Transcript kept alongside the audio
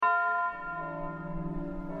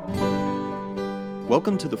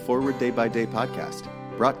Welcome to the Forward Day by Day podcast,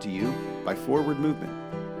 brought to you by Forward Movement.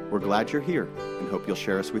 We're glad you're here and hope you'll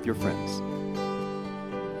share us with your friends.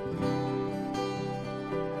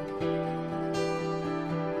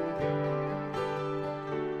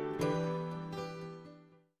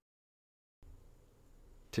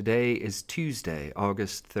 Today is Tuesday,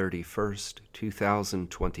 August 31st,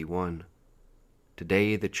 2021.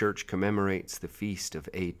 Today the Church commemorates the Feast of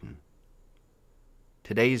Aden.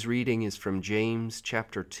 Today's reading is from James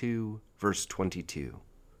chapter 2, verse 22.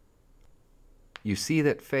 You see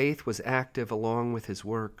that faith was active along with his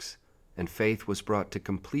works, and faith was brought to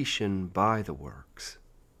completion by the works.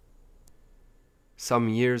 Some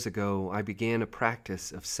years ago, I began a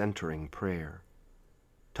practice of centering prayer.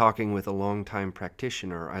 Talking with a longtime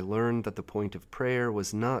practitioner, I learned that the point of prayer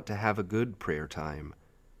was not to have a good prayer time,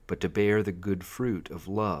 but to bear the good fruit of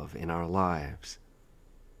love in our lives.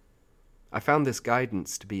 I found this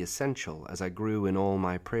guidance to be essential as I grew in all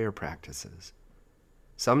my prayer practices.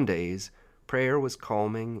 Some days, prayer was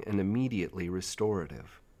calming and immediately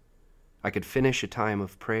restorative. I could finish a time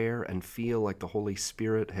of prayer and feel like the Holy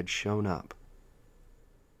Spirit had shown up.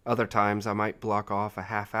 Other times I might block off a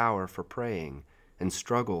half hour for praying and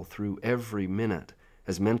struggle through every minute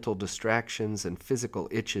as mental distractions and physical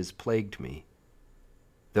itches plagued me.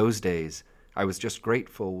 Those days, I was just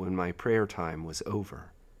grateful when my prayer time was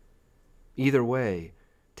over. Either way,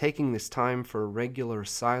 taking this time for regular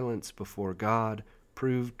silence before God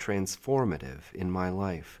proved transformative in my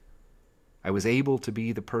life. I was able to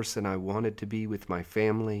be the person I wanted to be with my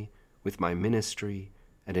family, with my ministry,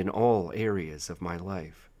 and in all areas of my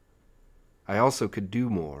life. I also could do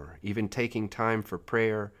more, even taking time for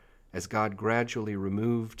prayer, as God gradually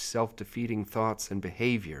removed self-defeating thoughts and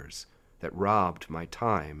behaviors that robbed my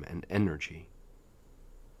time and energy.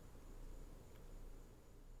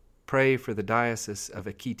 Pray for the Diocese of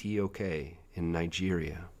Ekiti-Oke in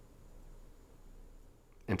Nigeria.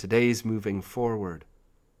 And today's moving forward,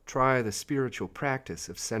 try the spiritual practice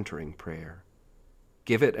of centering prayer.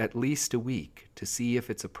 Give it at least a week to see if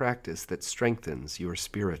it's a practice that strengthens your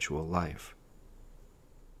spiritual life.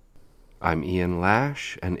 I'm Ian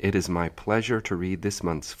Lash, and it is my pleasure to read this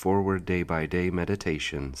month's Forward Day by Day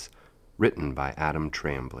Meditations, written by Adam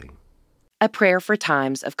Trambly. A prayer for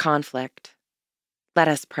times of conflict. Let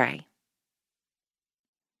us pray.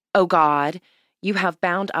 O God, you have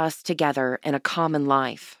bound us together in a common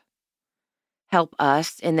life. Help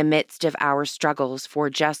us in the midst of our struggles for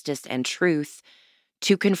justice and truth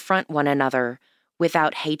to confront one another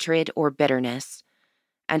without hatred or bitterness,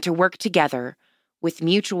 and to work together with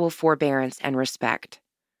mutual forbearance and respect.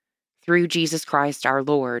 Through Jesus Christ our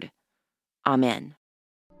Lord. Amen.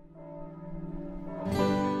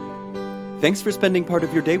 Thanks for spending part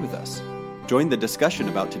of your day with us. Join the discussion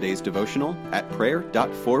about today's devotional at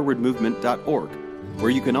prayer.forwardmovement.org, where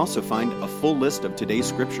you can also find a full list of today's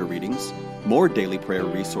scripture readings, more daily prayer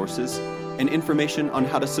resources, and information on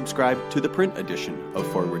how to subscribe to the print edition of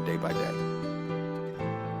Forward Day by Day.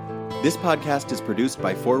 This podcast is produced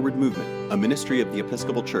by Forward Movement, a ministry of the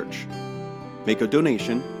Episcopal Church. Make a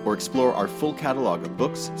donation or explore our full catalog of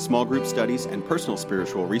books, small group studies, and personal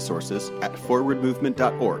spiritual resources at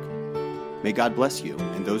forwardmovement.org. May God bless you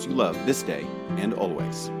and those you love this day and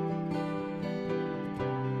always.